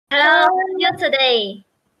are you today?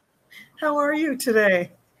 How are you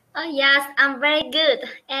today? Oh, yes, I'm very good.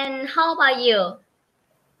 And how about you?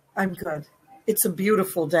 I'm good. It's a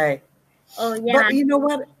beautiful day. Oh, yeah. But you know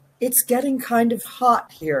what? It's getting kind of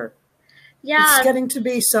hot here. It's Yes. getting to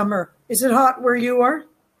be summer. Is it hot where you are?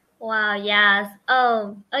 Wow, yes.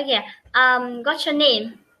 Oh, okay. What's your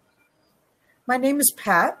name? My name is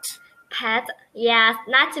Pat. Pat. Yes,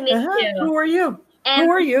 nice to meet you. Who are you? And,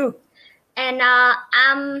 Who are you? And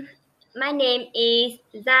my name is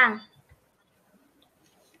Giang.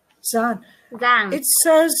 Zan. Giang. It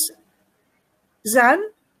says Zan?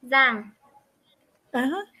 Giang.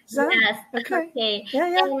 Zan. Yes. Okay.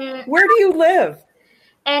 Yeah. And, where do you live?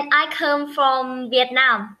 And I come from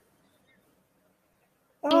Vietnam.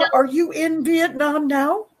 Are you in Vietnam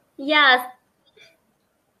now? Yes.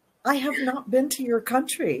 I have not been to your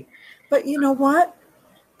country. But you know what?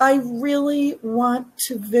 I really want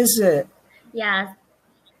to visit. Yes.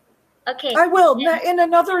 Okay. I will. In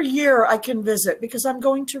another year, I can visit because I'm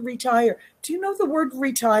going to retire. Do you know the word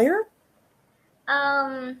retire?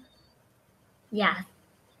 Yeah,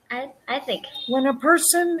 I think. When a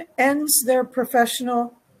person ends their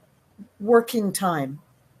professional working time,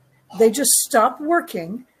 they just stop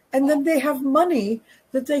working and then they have money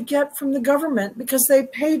that they get from the government because they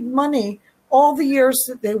paid money all the years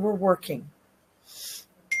that they were working.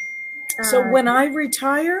 So when I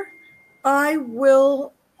retire, I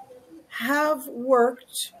will have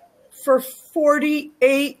worked for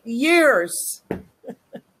 48 years.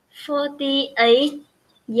 48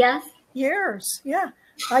 years? Years, yeah.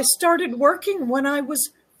 I started working when I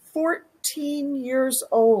was 14 years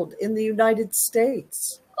old in the United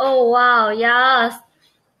States. Oh, wow, yes.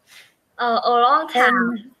 A long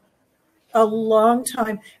time. A long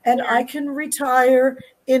time. And Yeah. I can retire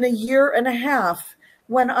in a year and a half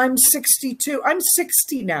when I'm 62. I'm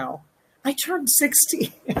 60 now. I turned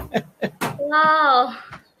 60. Wow,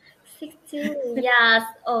 60. Yes.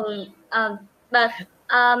 Oh, but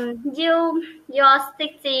you are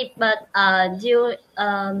 60, but you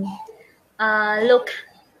look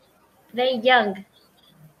very young.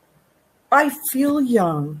 I feel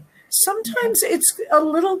young. Sometimes it's a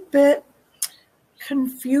little bit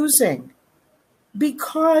confusing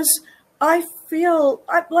because I feel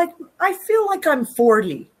like I'm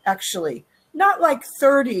 40, actually. Not like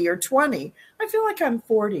 30 or 20. I feel like I'm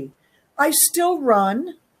 40. I still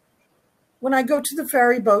run. When I go to the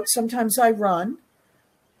ferry boat, sometimes I run.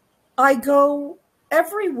 I go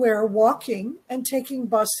everywhere walking and taking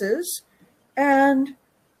buses, and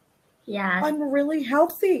Yeah. I'm really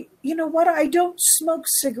healthy. You know what? I don't smoke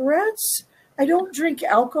cigarettes. I don't drink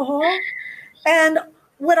alcohol. And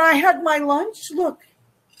when I had my lunch, look,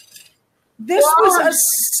 this was a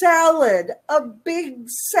salad, a big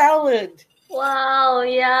salad. Wow,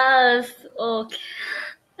 yes. Okay.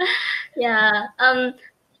 Yeah.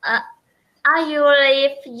 Are you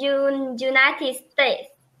live in United States?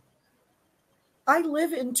 I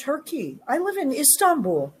live in Turkey. I live in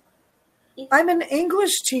Istanbul. I'm an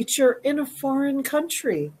English teacher in a foreign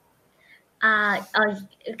country.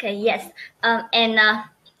 Okay, yes. And I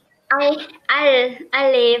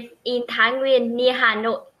live in Thái Nguyên near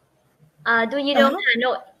Hanoi. Do you know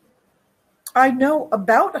Hanoi? I know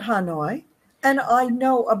about Hanoi and I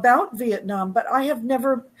know about Vietnam, but I have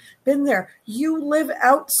never been there. You live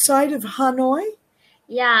outside of Hanoi?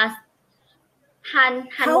 Yes. Hanoi.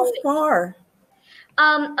 How far?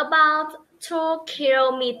 About 2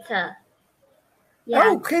 kilometers. Yeah.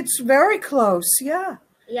 Oh, it's very close. Yeah.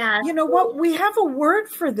 Yeah. You know what? We have a word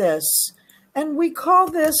for this, and we call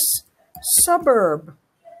this suburb.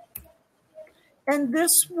 And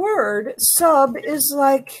this word, sub, is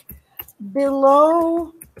like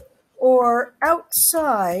below or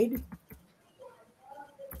outside.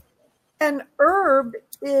 And urb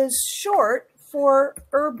is short for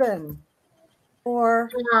urban or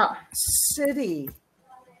city.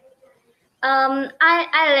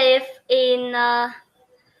 I live in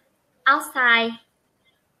outside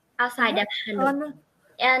of Hanoi.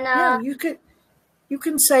 And yeah, you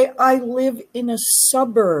can say I live in a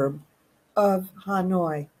suburb of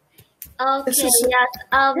Hanoi. Okay, yes.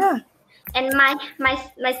 Yeah. And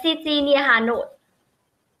my city near Hanoi.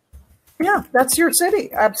 Yeah, that's your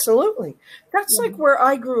city. Absolutely. That's like where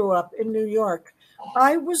I grew up in New York.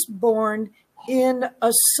 I was born in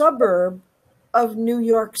a suburb of New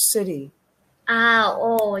York City.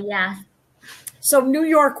 Oh, yeah. So New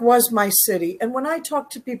York was my city. And when I talk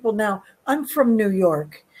to people now, I'm from New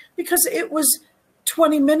York because it was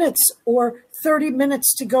 20 minutes or 30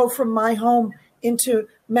 minutes to go from my home into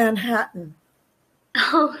Manhattan.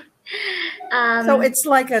 Oh, so it's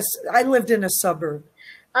like I lived in a suburb.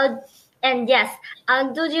 And yes,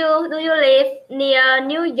 do you live near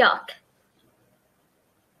New York?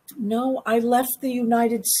 No, I left the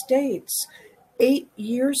United States 8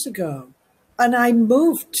 years ago and I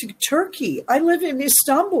moved to Turkey. I live in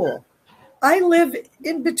Istanbul. I live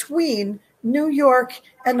in between New York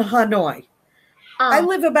and Hanoi. I Oh,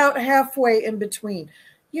 live about halfway in between.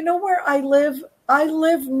 You know where I live? I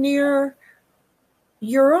live near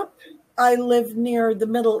Europe. I live near the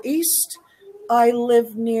Middle East. I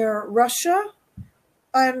live near Russia.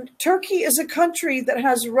 And Turkey is a country that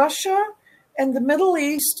has Russia and the Middle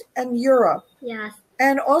East and Europe. yes.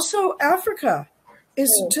 And also Africa is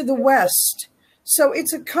Oh, to the west. So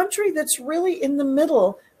it's a country that's really in the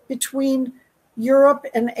middle between Europe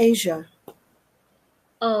and Asia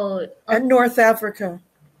oh, and North Africa.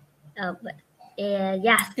 but,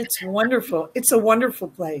 yes. It's wonderful. It's a wonderful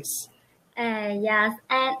place. Yes,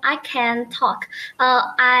 and I can talk.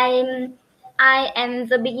 I am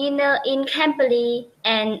the beginner in Cambly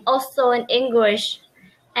and also in English.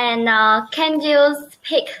 And can you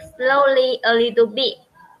speak slowly a little bit?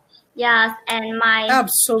 Yes, and my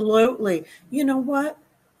Absolutely. You know what?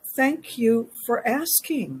 Thank you for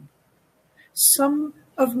asking. Some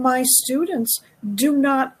of my students do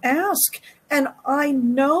not ask, and I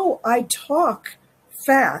know I talk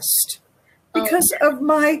fast oh, because of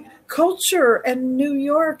my culture and New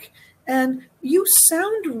York. And you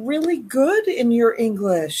sound really good in your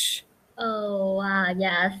English.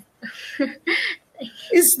 yes.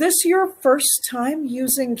 Is this your first time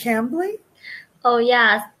using Cambly? Oh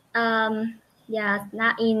yes. Yes,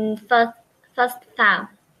 not in first time.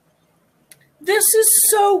 This is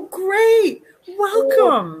so great.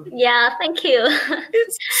 Welcome. Yeah, thank you.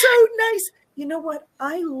 It's so nice. You know what?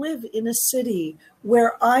 I live in a city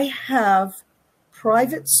where I have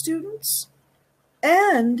private students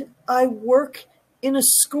and I work in a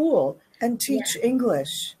school and teach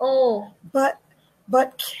English. Oh, But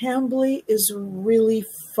Cambly is really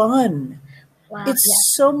fun. wow.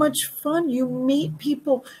 It's so much fun. You meet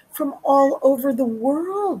people from all over the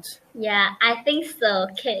world. Yeah, I think so.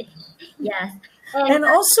 Okay. Yes. And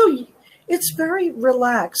also, it's very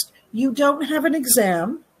relaxed. You don't have an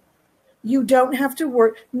exam. You don't have to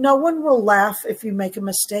work. No one will laugh if you make a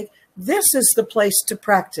mistake. This is the place to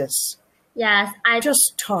practice. yes,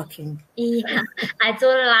 Just talking. yeah, I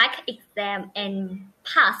don't like exam and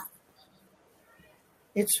pass.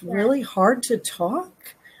 It's really hard to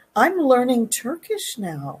talk. I'm learning Turkish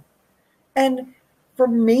now. And for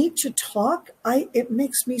me to talk, it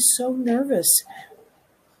makes me so nervous.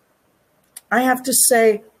 I have to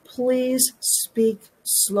say, please speak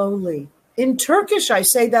slowly. In Turkish, I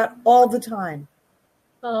say that all the time.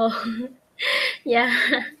 Oh, yeah.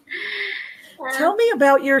 Tell me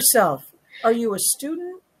about yourself. Are you a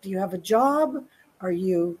student? Do you have a job? Are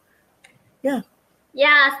you, yeah.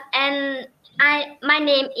 Yes, and my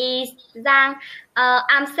name is Giang.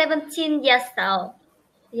 I'm 17 years old.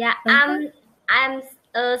 Yeah, I'm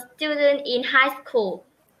a student in high school.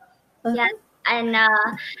 Uh-huh. Yes, and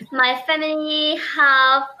my family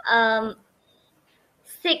have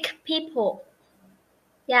 6 people.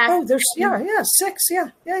 Yes. Oh, there's, yeah, 6, yeah.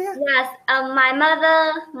 Yes, my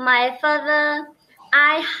mother, my father,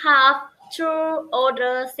 I have 2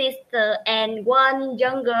 older sisters and 1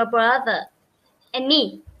 younger brother, and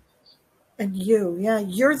me. And you, yeah,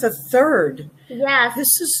 you're the third. Yes. This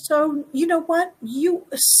is so, you know what? You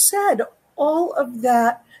said all of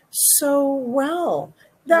that so well.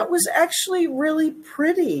 That was actually really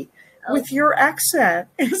pretty with your accent.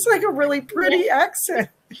 It's like a really pretty accent.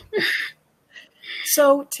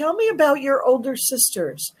 So tell me about your older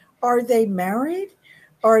sisters. Are they married?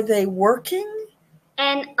 Are they working?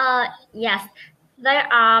 And yes, they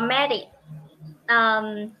are married.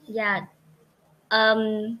 Yeah.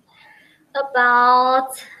 About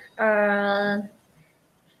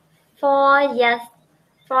 4 years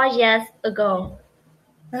 4 years ago.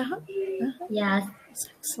 Uh-huh. Yes. That's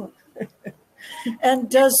excellent. And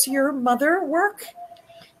does your mother work?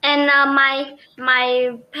 And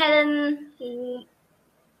my parents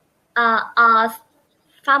are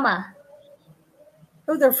farmer.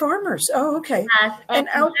 Oh, they're farmers. Oh, okay. Yes, And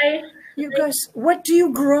out, you guys, what do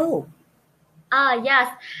you grow?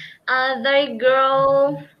 yes, they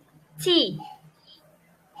grow tea.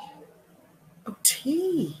 Oh,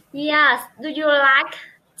 tea. Yes, do you like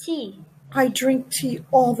tea? I drink tea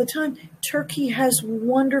all the time. Turkey has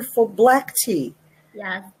wonderful black tea,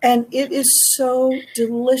 Yes. and it is so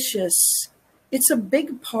delicious. It's a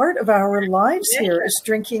big part of our lives here is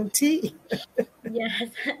drinking tea. Yes.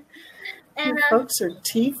 You And folks are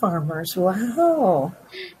tea farmers. Wow.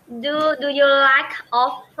 do you like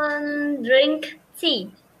often drink tea?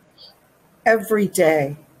 Every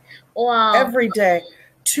day. Wow. Every day.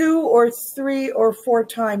 2 or 3 or 4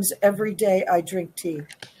 times every day I drink tea.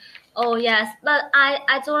 Oh yes, but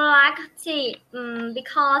I don't like tea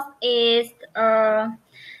because it's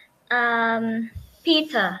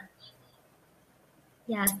bitter.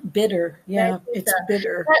 Yes. Bitter. Yeah, Very it's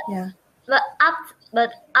bitter. bitter. Yeah.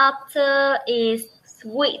 But after is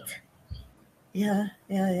sweet. Yeah.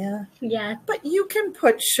 Yes. But you can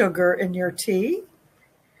put sugar in your tea.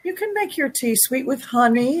 You can make your tea sweet with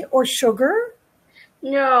honey or sugar.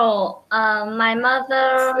 No, my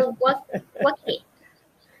mother was it.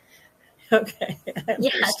 Okay, I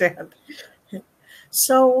Yes. understand.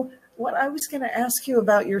 So, what I was going to ask you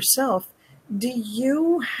about yourself, do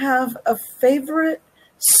you have a favorite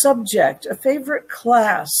subject, a favorite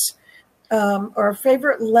class, or a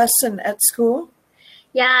favorite lesson at school?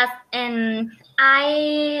 Yes, and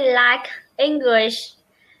I like English,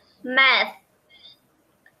 math,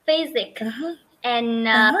 physics, Uh-huh. and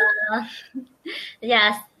Uh-huh.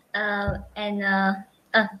 yes, and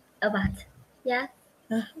about yeah,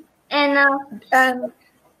 Uh-huh. and And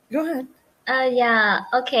go ahead. yeah,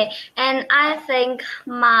 okay, and I think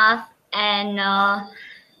math and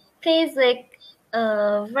physics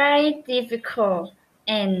very difficult,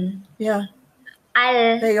 and Yeah,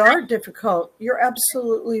 I they are difficult. You're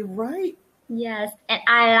absolutely right. yes, and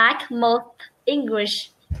I like most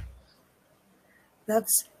English.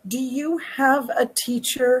 Do you have a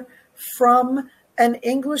teacher from an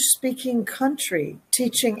English-speaking country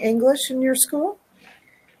teaching English in your school?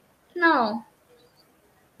 No,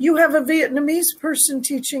 You have a Vietnamese person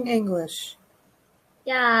teaching English.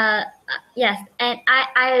 yeah, yes, and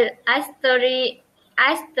I study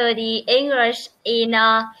English in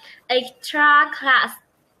a extra class.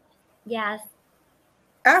 Yes,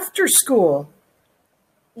 After school,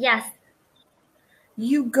 yes,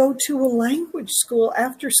 you go to a language school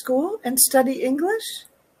after school and study English?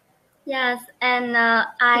 yes, and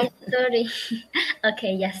I study.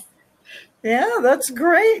 Okay, yes. Yeah, that's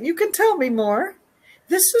great. You can tell me more.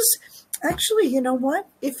 This is actually, you know what?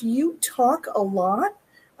 If you talk a lot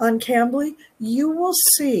on Cambly, you will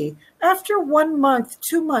see after 1 month,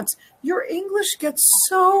 2 months, your English gets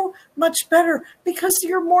so much better because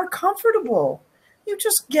you're more comfortable. You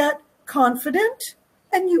just get confident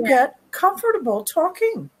and you Yeah. get comfortable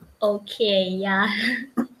talking. Okay, yeah.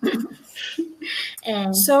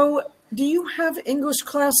 And So, do you have English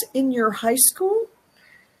class in your high school?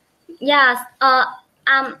 yes,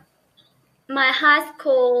 my high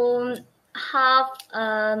school have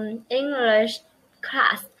English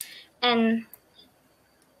class, and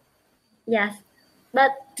yes,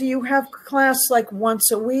 but Do you have class like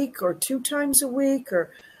once a week or 2 times a week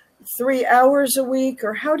or 3 hours a week,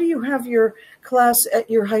 or how do you have your class at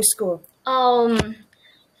your high school?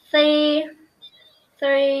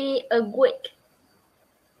 three a week.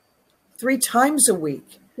 3 times a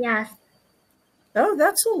week. Yes, Oh,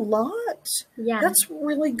 that's a lot. yeah. That's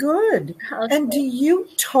really good. Okay. And do you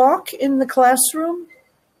talk in the classroom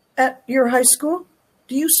at your high school?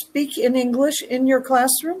 Do you speak in English in your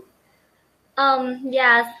classroom?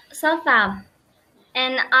 Yes, sometimes,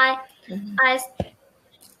 and I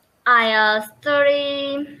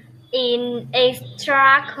study in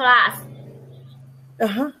extra class.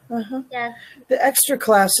 Uh-huh, uh-huh. Yes, The extra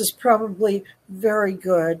class is probably very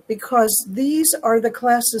good because these are the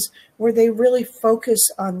classes where they really focus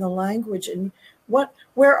on the language. And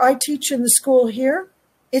where I teach in the school here,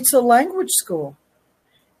 it's a language school.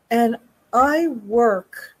 And I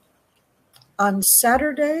work on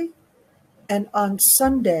Saturday and on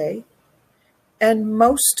Sunday, and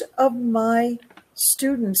most of my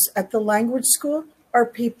students at the language school are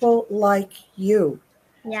people like you,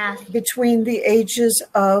 yes, between the ages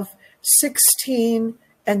of 16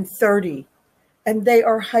 and 30. And they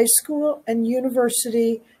are high school and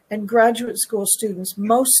university and graduate school students,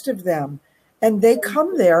 most of them. And they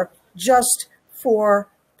come there just for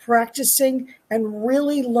practicing and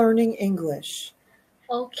really learning English.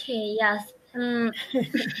 okay, yes. And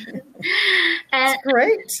It's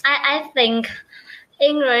great. I think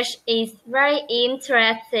English is very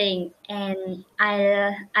interesting, and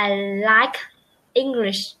I like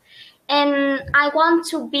English, and I want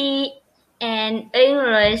to be an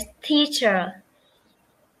English teacher.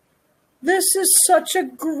 This is such a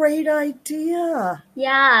great idea.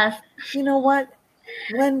 Yes, You know what?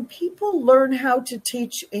 When people learn how to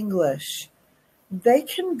teach English, they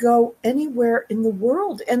can go anywhere in the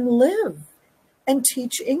world and live and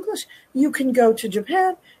teach English. You can go to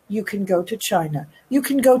Japan. You can go to China. You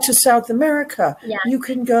can go to South America. Yeah. You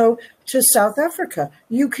can go to South Africa.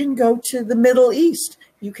 You can go to the Middle East.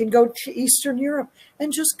 You can go to Eastern Europe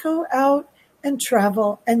and just go out and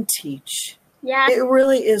travel and teach. yes, It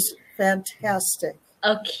really is fantastic.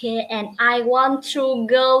 Okay, and I want to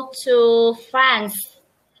go to France.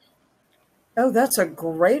 Oh, that's a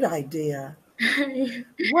great idea.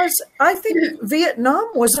 I think Vietnam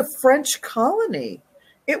was a French colony.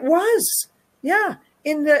 It was. Yeah.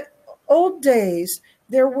 In the old days,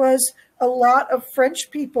 there was a lot of French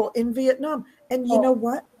people in Vietnam. And you know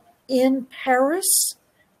what? In Paris,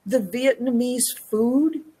 the Vietnamese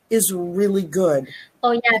food is really good.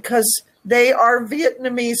 Oh, yeah. Because they are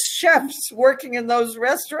Vietnamese chefs working in those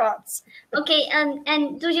restaurants. Okay,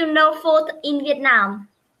 and do you know food in Vietnam?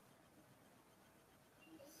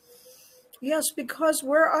 Yes, because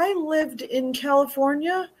where I lived in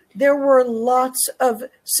California, there were lots of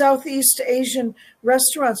Southeast Asian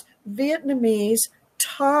restaurants, Vietnamese,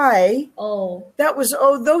 Thai.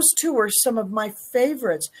 Those two were some of my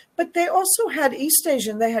favorites. But they also had East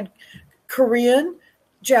Asian. They had Korean,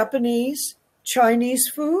 Japanese, Chinese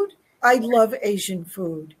food. I love Asian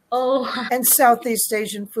food. And Southeast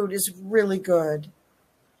Asian food is really good.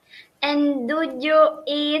 And do you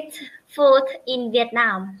eat food in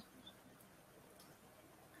Vietnam?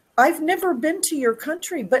 I've never been to your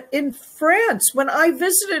country, but in France, when I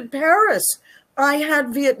visited Paris, I had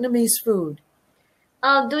Vietnamese food.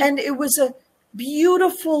 And it was a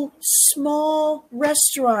beautiful, small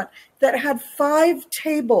restaurant that had 5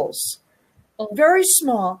 tables, very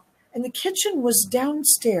small, and the kitchen was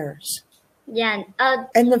downstairs. Yeah.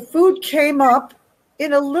 And the food came up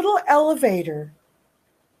in a little elevator.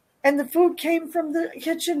 And the food came from the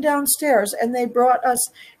kitchen downstairs, and they brought us,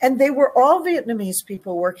 and they were all Vietnamese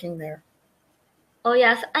people working there. Oh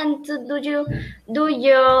yes, and do you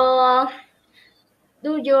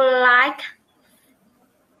like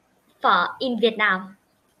phở in Vietnam?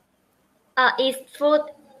 Is food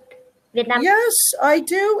Vietnam? Yes, I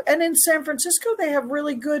do. And in San Francisco, they have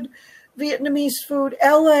really good Vietnamese food.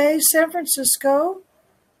 LA, San Francisco.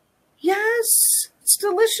 Yes, it's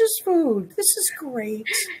delicious food. This is great.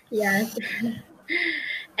 Yes.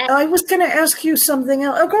 I was going to ask you something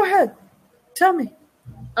else. Oh, go ahead. Tell me.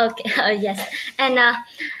 Okay. Yes. And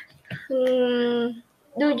do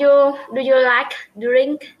you like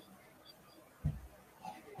drink?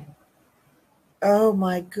 Oh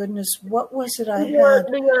my goodness! What was it I had?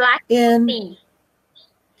 Do you like coffee?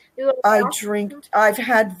 I've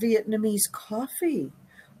had Vietnamese coffee.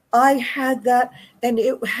 I had that, and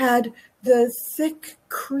it had the thick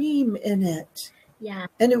cream in it. Yeah.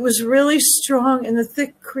 And it was really strong, and the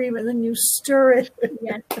thick cream, and then you stir it.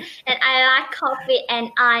 Yes. And I like coffee,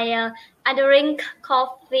 and I drink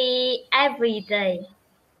coffee every day.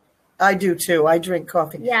 I do too. I drink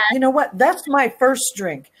coffee. Yeah. You know what? That's my first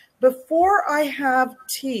drink. Before I have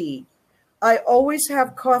tea, I always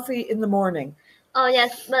have coffee in the morning. Oh,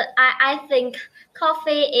 yes. But I think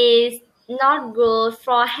coffee is not good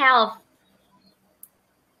for health.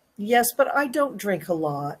 Yes, but I don't drink a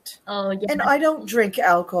lot. Oh, yes. And I don't drink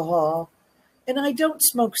alcohol. And I don't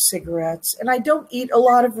smoke cigarettes. And I don't eat a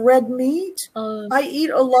lot of red meat. I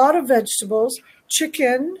eat a lot of vegetables,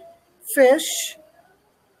 chicken, fish.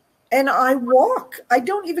 And I walk. I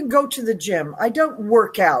don't even go to the gym. I don't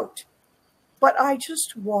work out. But I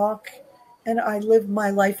just walk, and I live my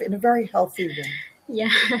life in a very healthy way.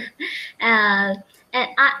 Yeah. And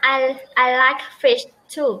I like fish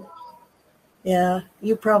too. Yeah,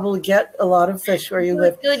 you probably get a lot of fish where you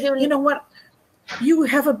live. You know what? You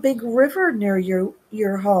have a big river near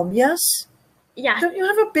your home, yes? Yeah. Don't you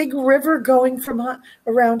have a big river going from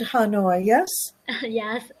around Hanoi, yes?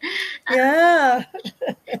 Yes. Yeah.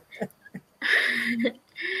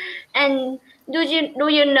 And do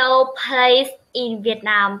you know place in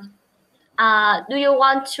Vietnam? Do you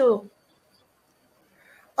want to?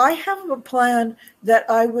 I have a plan that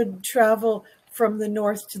I would travel from the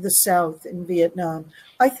north to the south in Vietnam.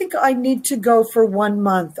 I think I need to go for 1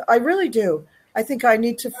 month. I really do. I think I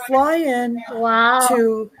need to fly in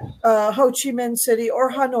to Ho Chi Minh City or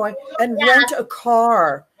Hanoi and rent a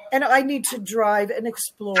car. And I need to drive and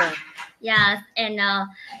explore. Yes. And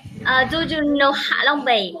do you know Hạ Long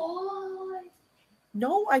Bay?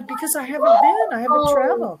 No, because I haven't been. I haven't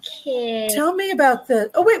traveled. Okay. Tell me about this.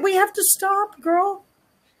 Oh, wait, we have to stop, girl.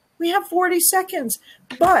 We have 40 seconds.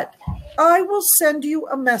 But I will send you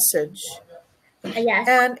a message. Yes.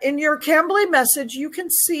 And in your Cambly message, you can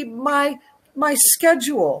see my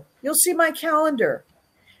schedule. You'll see my calendar.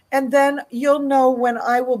 And then you'll know when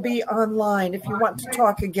I will be online if you want to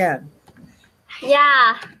talk again.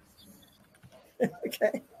 Yeah.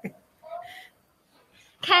 Okay.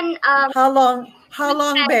 Can How long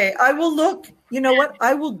Bay? I will look. You know what?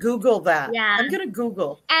 I will Google that. Yeah. I'm gonna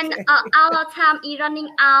Google. And our time is running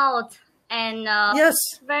out. And yes.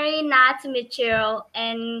 very nice to meet you.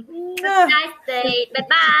 And have Yeah. a nice day. Bye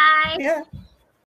bye. Yeah.